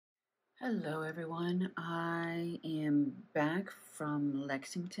Hello everyone, I am back from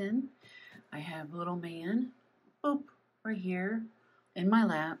Lexington. I have little man, boop, right here in my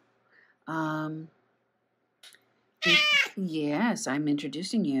lap. Um, yes, I'm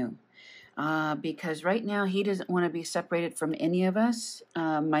introducing you because right now he doesn't want to be separated from any of us.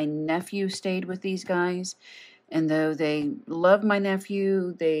 My nephew stayed with these guys, and though they love my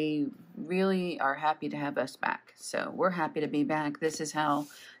nephew, they really are happy to have us back. So we're happy to be back. This is how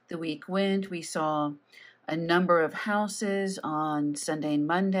the week went. We saw a number of houses on Sunday and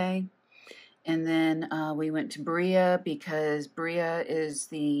Monday. And then we went to Berea because Berea is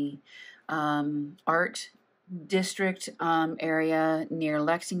the art district area near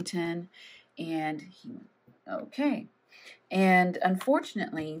Lexington. Okay. And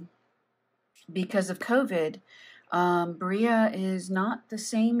unfortunately, because of COVID, Berea is not the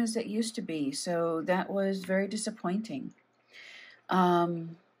same as it used to be. So that was very disappointing.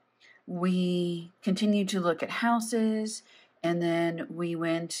 We continued to look at houses, and then we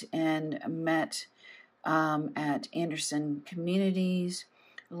went and met at Anderson Communities,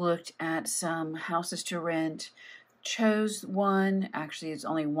 looked at some houses to rent, chose one. Actually, it's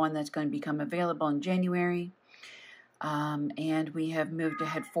only one that's going to become available in January. And we have moved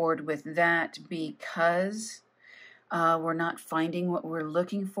ahead forward with that because we're not finding what we're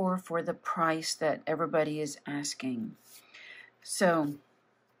looking for the price that everybody is asking. So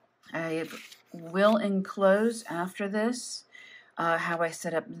I will enclose after this how I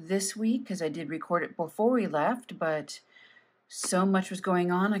set up this week, because I did record it before we left, but so much was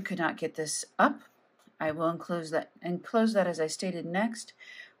going on I could not get this up. I will enclose that as I stated next.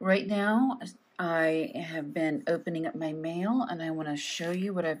 Right now I have been opening up my mail, and I want to show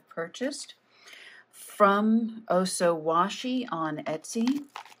you what I've purchased from Oso Washi on Etsy.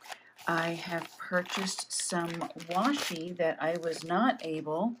 I have purchased some washi that I was not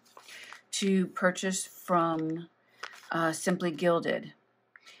able to purchase from Simply Gilded.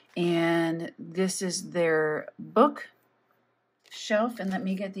 And this is their book shelf. And let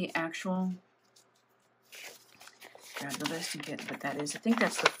me get the actual, grab the list and get what that is. I think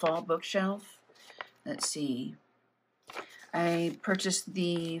that's the fall bookshelf. Let's see. I purchased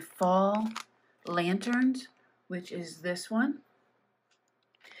the fall lanterns, which is this one.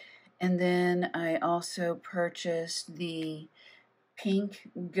 And then I also purchased the pink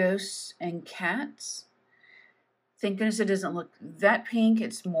ghosts and cats. Thank goodness it doesn't look that pink.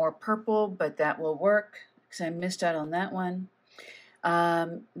 It's more purple, but that will work because I missed out on that one.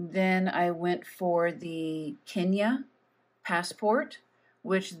 Then I went for the Kenya passport,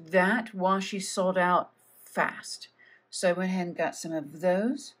 which that washi sold out fast. So I went ahead and got some of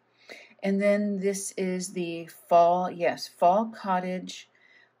those. And then this is the fall cottage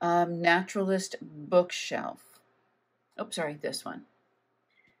naturalist bookshelf. Oh, sorry, this one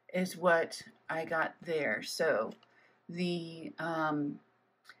is what I got there. So the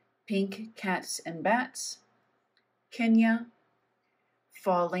pink cats and bats, Kenya,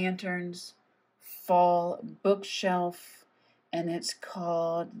 fall lanterns, fall bookshelf, and it's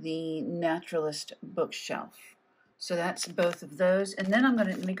called the naturalist bookshelf. So that's both of those. And then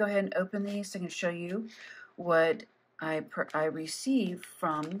let me go ahead and open these so I can show you what I received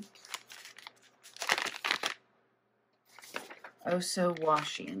from Oso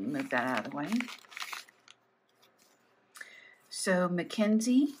Washi. Let me move that out of the way. So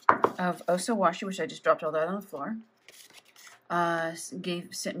Mackenzie of Oso Washi, which I just dropped all that on the floor,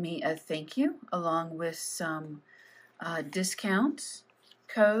 sent me a thank you along with some discounts,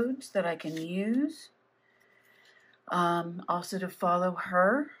 codes that I can use. Also to follow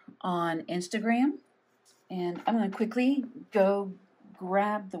her on Instagram. And I'm going to quickly go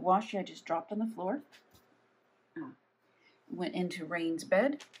grab the washi I just dropped on the floor. Went into Rain's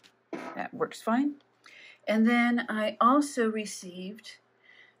bed. That works fine. And then I also received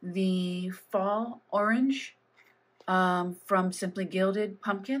the fall orange from Simply Gilded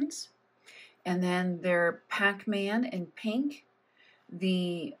pumpkins. And then their Pac-Man in pink.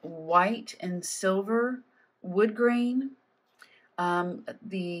 The white and silver wood grain.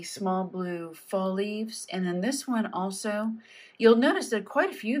 The small blue fall leaves, and then this one also. You'll notice that quite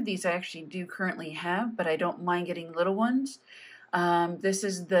a few of these I actually do currently have, but I don't mind getting little ones. This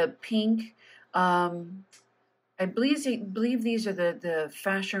is the pink. I believe these are the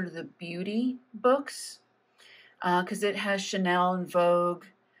fashion or the beauty books, because it has Chanel and Vogue.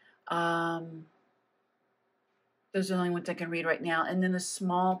 Those are the only ones I can read right now. And then the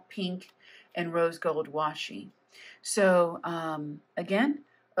small pink and rose gold washi. So, again,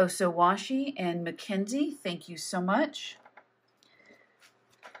 Oso Washi and Mackenzie, thank you so much.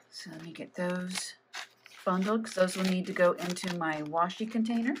 So let me get those bundled, because those will need to go into my washi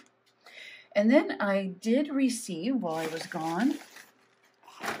container. And then I did receive, while I was gone,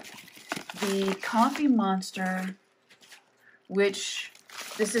 the Coffee Monster, which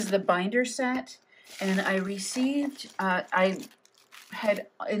this is the binder set, and I received, I had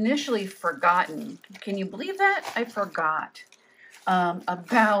initially forgotten, can you believe that? I forgot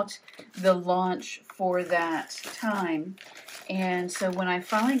about the launch for that time. And so when I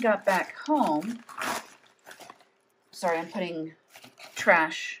finally got back home, sorry, I'm putting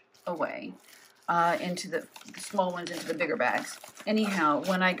trash away into the small ones into the bigger bags. Anyhow,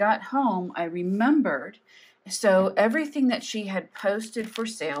 when I got home, I remembered, so everything that she had posted for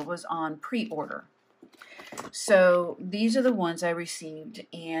sale was on pre-order. So these are the ones I received,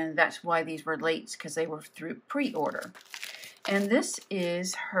 and that's why these were late, because they were through pre-order. And this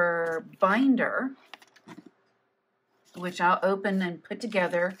is her binder, which I'll open and put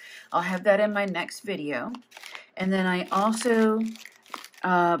together. I'll have that in my next video. And then I also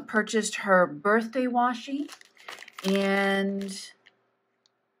purchased her birthday washi, and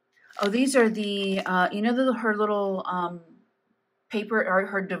oh, these are the you know, her little paper, or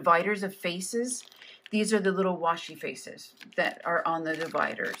her dividers of faces. These are the little washi faces that are on the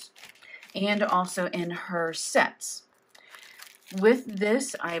dividers, and also in her sets. With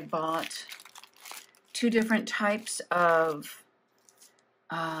this, I bought 2 different types of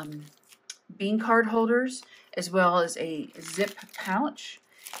bean card holders, as well as a zip pouch,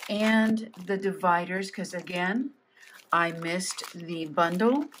 and the dividers, because again, I missed the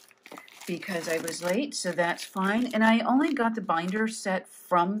bundle because I was late, so that's fine. And I only got the binder set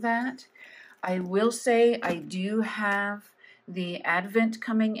from that. I will say I do have the Advent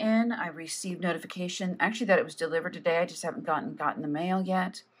coming in. I received notification, actually, that it was delivered today. I just haven't gotten the mail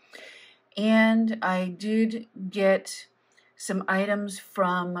yet. And I did get some items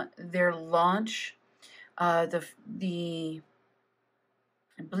from their launch. I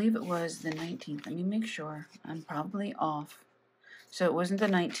believe it was the 19th. Let me make sure. I'm probably off. So it wasn't the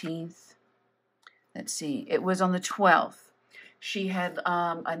 19th. Let's see. It was on the 12th. She had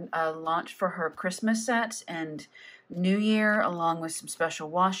a launch for her Christmas sets and New Year, along with some special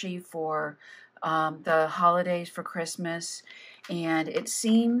washi for the holidays for Christmas. And it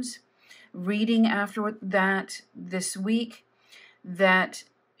seems, reading after that this week, that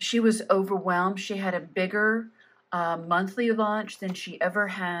she was overwhelmed. She had a bigger monthly launch than she ever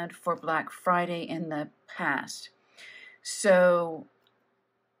had for Black Friday in the past. So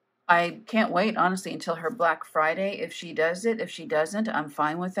I can't wait, honestly, until her Black Friday, if she does it. If she doesn't, I'm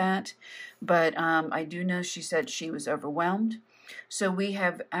fine with that. But I do know she said she was overwhelmed. So we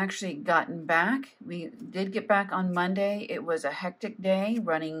have actually gotten back. We did get back on Monday. It was a hectic day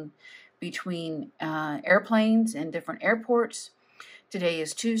running between airplanes and different airports. Today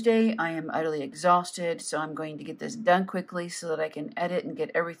is Tuesday. I am utterly exhausted, so I'm going to get this done quickly so that I can edit and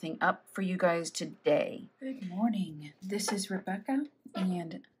get everything up for you guys today. Good morning. This is Rebecca,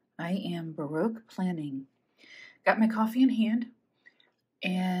 and I am Baroque Planning. Got my coffee in hand,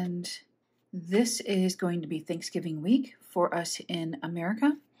 and this is going to be Thanksgiving week for us in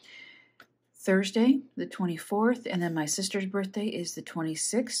America. Thursday, the 24th, and then my sister's birthday is the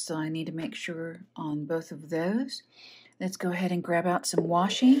 26th, so I need to make sure on both of those. Let's go ahead and grab out some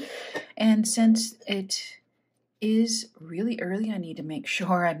washi, and since it is really early, I need to make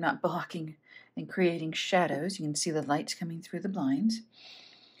sure I'm not blocking and creating shadows. You can see the lights coming through the blinds.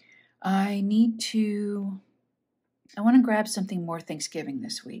 I want to grab something more Thanksgiving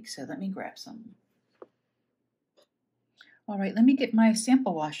this week, so let me grab some. All right, let me get my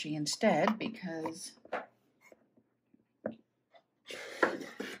sample washi instead, because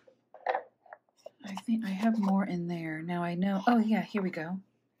I think I have more in there. Now I know, oh yeah, here we go.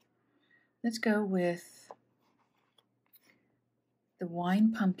 Let's go with the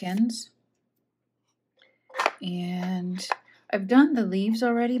wine pumpkins. And I've done the leaves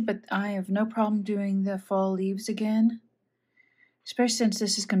already, but I have no problem doing the fall leaves again. Especially since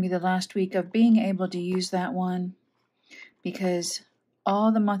this is going to be the last week of being able to use that one. Because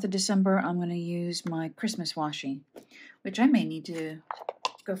all the month of December, I'm going to use my Christmas washi, which I may need to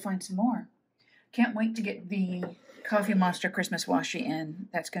go find some more. Can't wait to get the Coffee Monster Christmas washi in.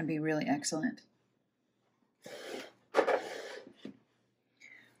 That's going to be really excellent.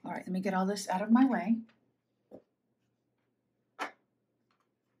 All right, let me get all this out of my way.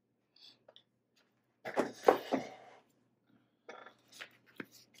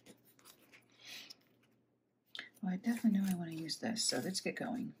 Well, I definitely know I want to use this, so let's get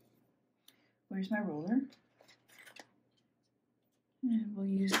going. Where's my roller? And we'll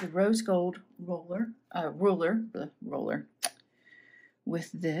use the rose gold ruler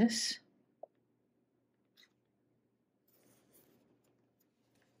with this.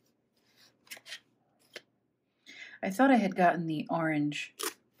 I thought I had gotten the orange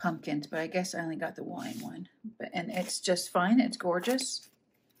pumpkins, but I guess I only got the wine one. And it's just fine. It's gorgeous.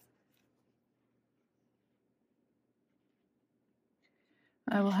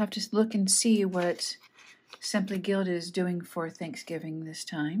 I will have to look and see what Simply Gilded is doing for Thanksgiving this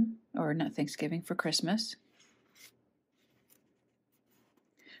time. Or not Thanksgiving, for Christmas.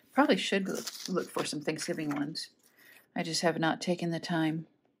 Probably should look for some Thanksgiving ones. I just have not taken the time.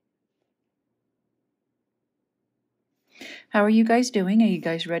 How are you guys doing? Are you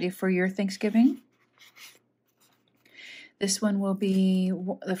guys ready for your Thanksgiving? This one will be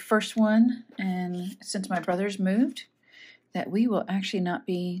the first one, and since my brothers moved, that we will actually not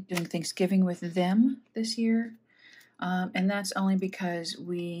be doing Thanksgiving with them this year. And that's only because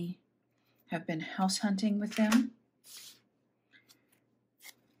we have been house hunting with them.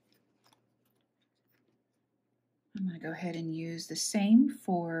 I'm going to go ahead and use the same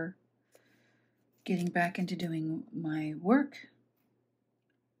for getting back into doing my work.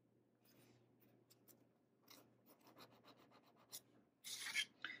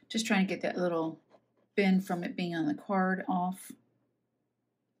 Just trying to get that little bin from it being on the card off.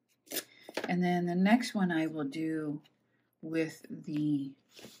 And then the next one I will do with the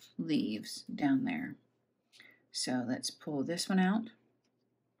leaves down there. So let's pull this one out.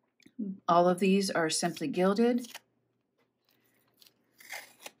 All of these are Simply Gilded.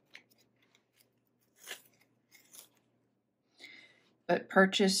 But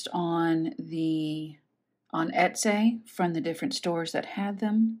purchased on Etsy from the different stores that had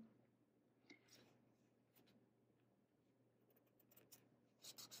them.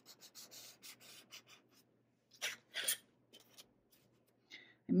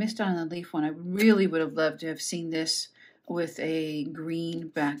 I missed on the leaf one. I really would have loved to have seen this with a green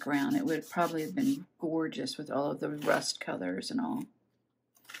background. It would probably have been gorgeous with all of the rust colors and all,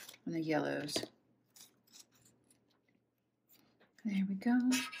 and the yellows. There we go.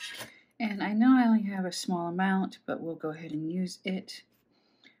 And I know I only have a small amount, but we'll go ahead and use it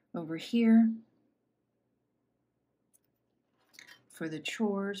over here for the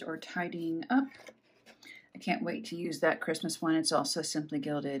chores or tidying up. I can't wait to use that Christmas one. It's also Simply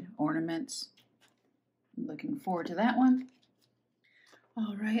Gilded ornaments. I'm looking forward to that one.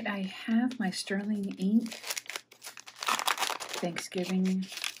 All right, I have my sterling ink Thanksgiving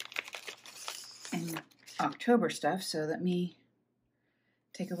and October stuff, so let me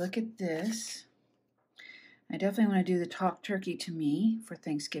take a look at this. I definitely want to do the Talk Turkey to Me for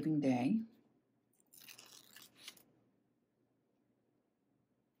Thanksgiving Day.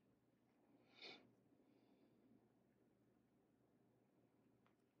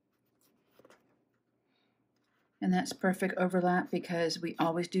 And that's perfect overlap because we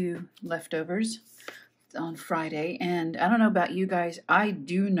always do leftovers on Friday. And I don't know about you guys, I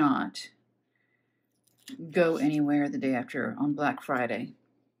do not go anywhere the day after on Black Friday.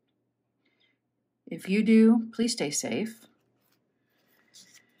 If you do, please stay safe.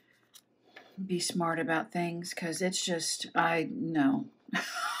 Be smart about things because it's just, no.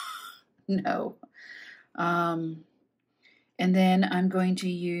 No. And then I'm going to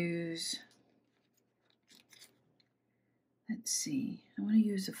use, let's see, I want to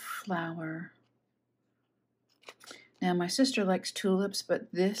use a flower. Now my sister likes tulips,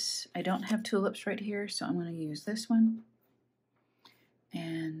 but this, I don't have tulips right here, so I'm going to use this one.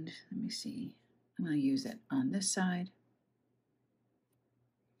 And let me see, I'm going to use it on this side.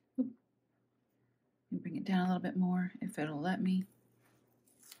 Oop. Bring it down a little bit more if it'll let me.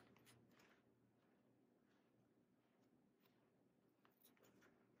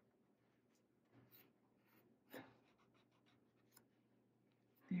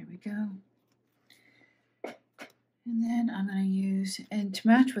 There we go. And then I'm going to use, and to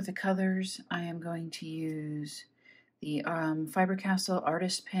match with the colors, I am going to use the Faber-Castell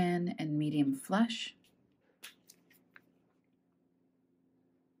Artist Pen and Medium Flush.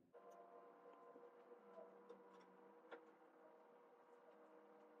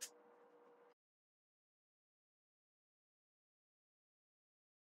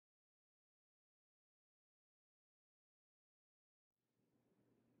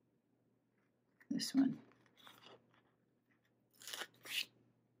 This one.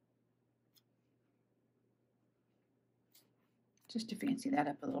 Just to fancy that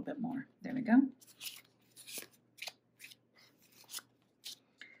up a little bit more. There we go.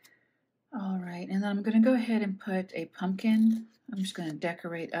 All right, and then I'm going to go ahead and put a pumpkin. I'm just going to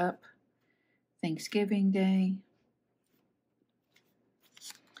decorate up Thanksgiving Day.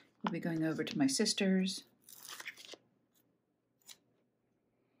 We'll be going over to my sister's.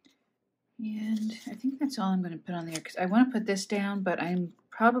 And I think that's all I'm going to put on there because I want to put this down, but I'm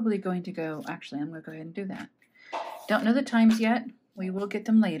probably going to go, actually, I'm going to go ahead and do that. Don't know the times yet. We will get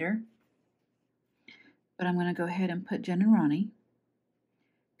them later. But I'm going to go ahead and put Jen and Ronnie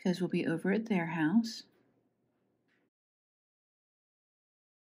because we'll be over at their house.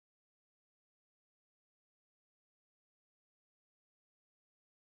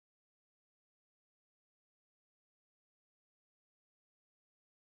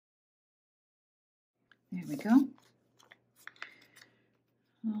 There we go.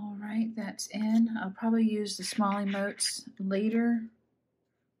 All right, that's in. I'll probably use the small emotes later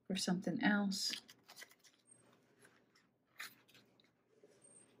for something else.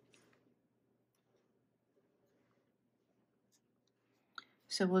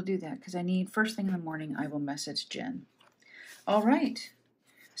 So we'll do that because I need, first thing in the morning, I will message Jen. All right,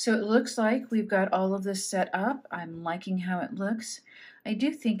 so it looks like we've got all of this set up. I'm liking how it looks. I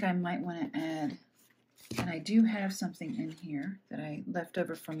do think I might want to add, and I do have something in here that I left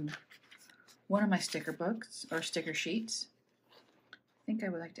over from one of my sticker books or sticker sheets. I think I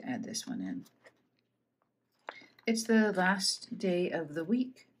would like to add this one in. It's the last day of the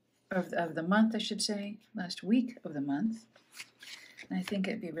week, of the month, I should say, last week of the month. And I think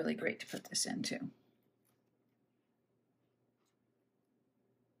it'd be really great to put this in too.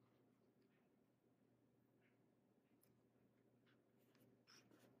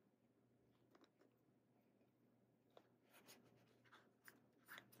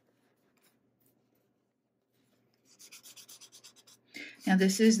 Now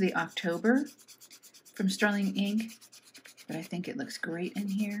this is the October from Sterling Ink, but I think it looks great in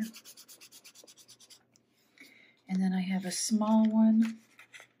here. And then I have a small one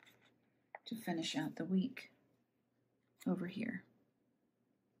to finish out the week over here.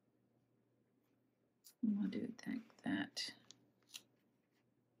 And we'll do it like that.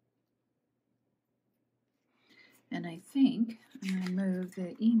 And I think I'm going to move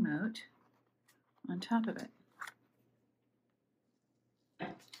the emote on top of it.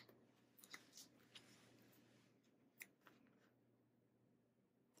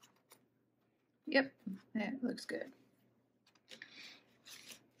 Yep, that looks good.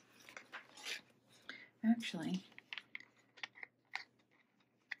 Actually,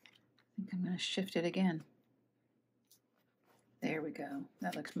 I think I'm going to shift it again. There we go.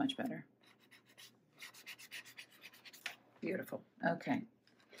 That looks much better. Beautiful. Okay.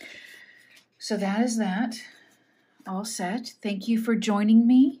 So that is that. All set. Thank you for joining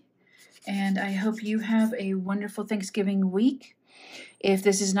me, and I hope you have a wonderful Thanksgiving week. If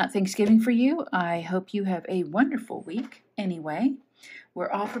this is not Thanksgiving for you, I hope you have a wonderful week anyway. We're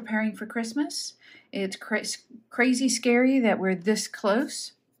all preparing for Christmas. It's crazy scary that we're this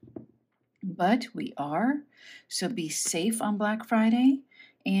close, but we are. So be safe on Black Friday,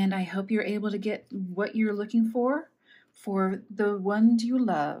 and I hope you're able to get what you're looking for the ones you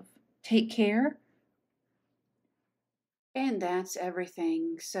love. Take care. And that's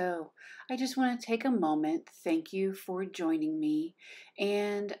everything. So I just want to take a moment. Thank you for joining me.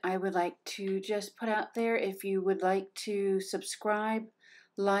 And I would like to just put out there, if you would like to subscribe,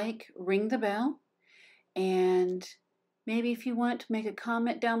 like, ring the bell, and maybe if you want to make a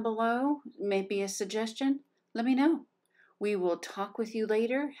comment down below, maybe a suggestion, let me know. We will talk with you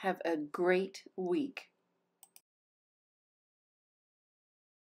later. Have a great week.